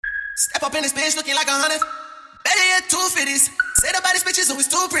Step up in this bitch looking like 100. Better yet, 250s. Say the baddest bitches, so it's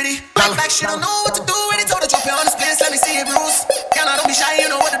too pretty. Like she don't know what to do when he told her drop it on the splits. Let me see it, Bruce. Girl, now don't be shy, you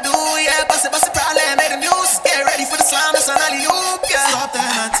know what to do. Yeah, bust it, probably made the news. Get ready for the slime, that's an alley-oop. Yeah. Stop them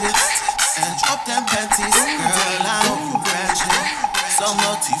antics and drop them panties. Girl, I know you ratchet, so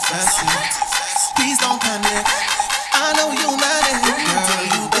multi-faceted. Please don't panic. I know you mad at it. Girl,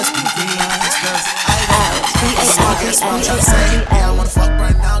 you best be realized, cause I don't. So I guess what I'm trying to say. Yeah, I wanna fuck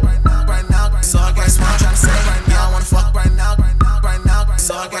right now. So I guess what I'm trying to say right now. I wanna fuck right now.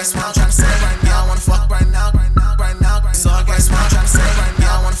 So I guess what I'm trying to say right now. I wanna fuck right now. So I guess what I'm trying to say right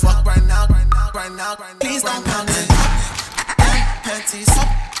now. I wanna fuck right now. Please don't pound it. Panties.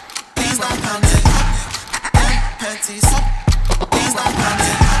 Please don't pound it. Panties. Please don't pound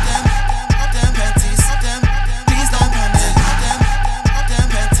it. Them panties. Please don't pound it. Them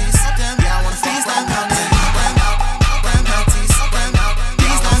panties. Yeah, I wanna please don't pound it. Them panties.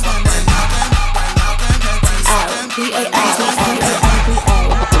 Please don't pound it. L-Banga.